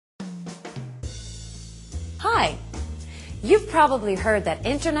Hi! You've probably heard that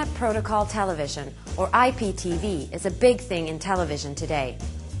Internet Protocol Television, or IPTV, is a big thing in television today.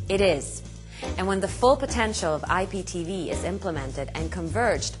 It is. And when the full potential of IPTV is implemented and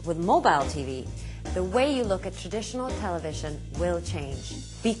converged with mobile TV, the way you look at traditional television will change.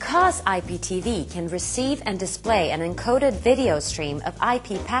 Because IPTV can receive and display an encoded video stream of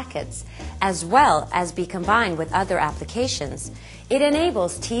IP packets, as well as be combined with other applications, it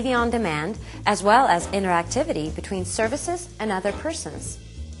enables TV on demand as well as interactivity between services and other persons.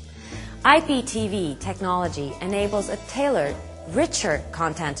 IPTV technology enables a tailored, richer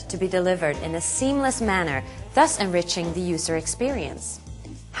content to be delivered in a seamless manner, thus enriching the user experience.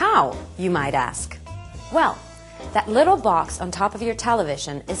 How, you might ask? Well, that little box on top of your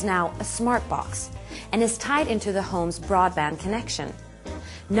television is now a smart box and is tied into the home's broadband connection.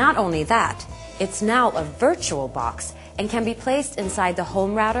 Not only that, it's now a virtual box and can be placed inside the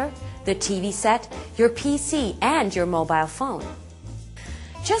home router, the TV set, your PC, and your mobile phone.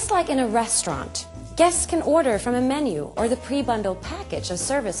 Just like in a restaurant, guests can order from a menu or the pre-bundled package of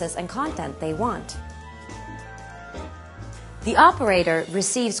services and content they want. The operator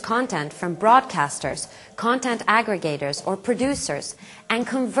receives content from broadcasters, content aggregators, or producers and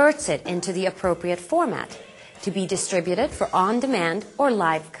converts it into the appropriate format to be distributed for on-demand or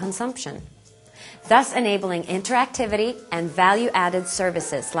live consumption, thus enabling interactivity and value-added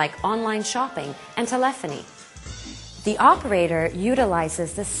services like online shopping and telephony. The operator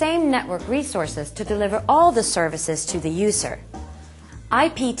utilizes the same network resources to deliver all the services to the user.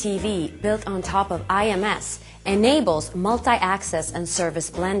 IPTV, built on top of IMS, enables multi-access and service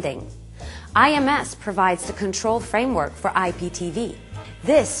blending. IMS provides the control framework for IPTV.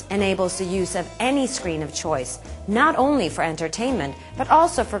 This enables the use of any screen of choice, not only for entertainment, but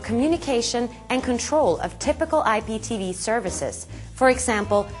also for communication and control of typical IPTV services, for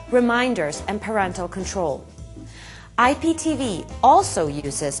example, reminders and parental control. IPTV also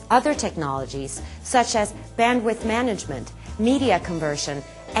uses other technologies such as bandwidth management, media conversion,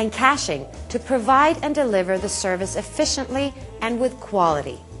 and caching to provide and deliver the service efficiently and with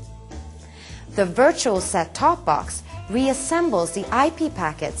quality. The virtual set-top box reassembles the IP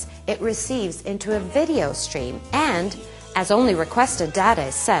packets it receives into a video stream and, as only requested data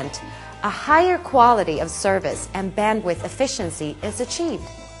is sent, a higher quality of service and bandwidth efficiency is achieved.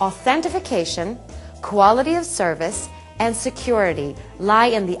 Authentication, quality of service, and security lie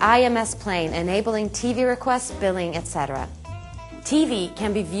in the IMS plane, enabling TV requests, billing, etc. TV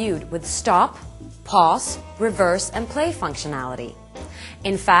can be viewed with stop, pause, reverse, and play functionality.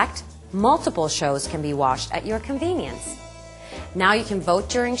 In fact, multiple shows can be watched at your convenience. Now you can vote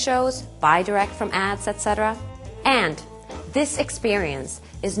during shows, buy direct from ads, etc. And this experience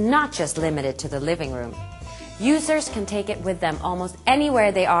is not just limited to the living room. Users can take it with them almost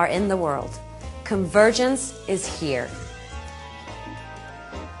anywhere they are in the world. Convergence is here.